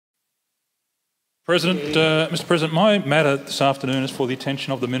Mr President, my matter this afternoon is for the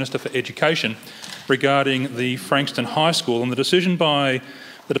attention of the Minister for Education regarding the Frankston High School and the decision by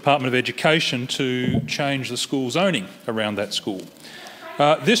the Department of Education to change the school zoning around that school.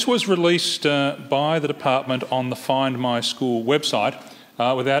 This was released by the department on the Find My School website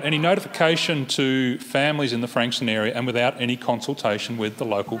without any notification to families in the Frankston area and without any consultation with the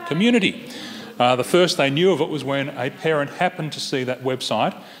local community. The first they knew of it was when a parent happened to see that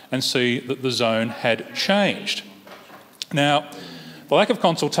website and see that the zone had changed. Now, the lack of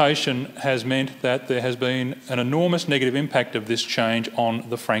consultation has meant that there has been an enormous negative impact of this change on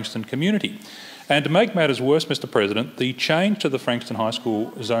the Frankston community. And to make matters worse, Mr President, the change to the Frankston High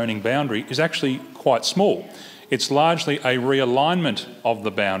School zoning boundary is actually quite small. It's largely a realignment of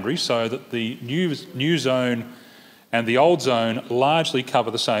the boundary so that the new zone and the old zone largely cover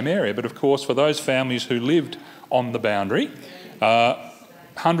the same area. But of course, for those families who lived on the boundary,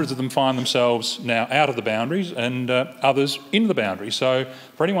 hundreds of them find themselves now out of the boundaries and others in the boundary. So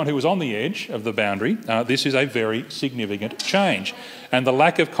for anyone who was on the edge of the boundary, this is a very significant change. And the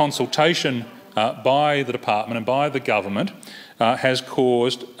lack of consultation by the department and by the government has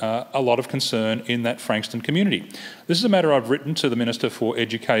caused a lot of concern in that Frankston community. This is a matter I've written to the Minister for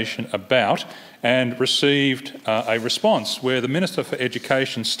Education about and received a response where the Minister for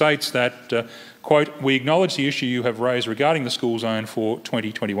Education states that, quote, "We acknowledge the issue you have raised regarding the school zone for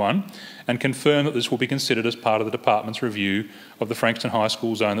 2021 and confirm that this will be considered as part of the department's review of the Frankston High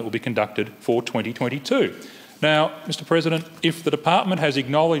School zone that will be conducted for 2022. Now, Mr President, if the department has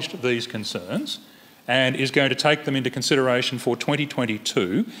acknowledged these concerns and is going to take them into consideration for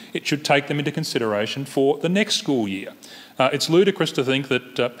 2022, it should take them into consideration for the next school year. It's ludicrous to think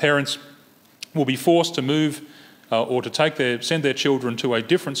that parents will be forced to move or to send their children to a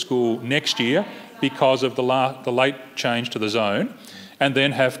different school next year because of the late change to the zone and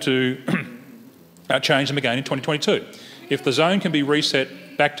then have to change them again in 2022. If the zone can be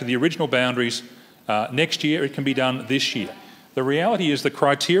reset back to the original boundaries next year, it can be done this year. The reality is the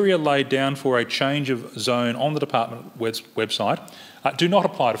criteria laid down for a change of zone on the department website do not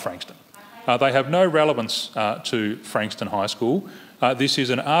apply to Frankston. They have no relevance to Frankston High School. This is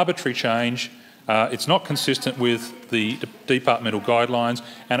an arbitrary change. It's not consistent with the departmental guidelines,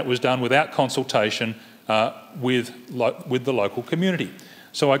 and it was done without consultation with the local community.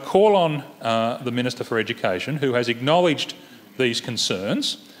 So I call on the Minister for Education, who has acknowledged these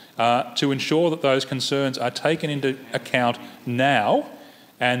concerns, to ensure that those concerns are taken into account now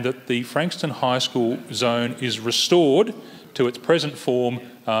and that the Frankston High School zone is restored to its present form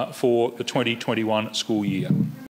for the 2021 school year.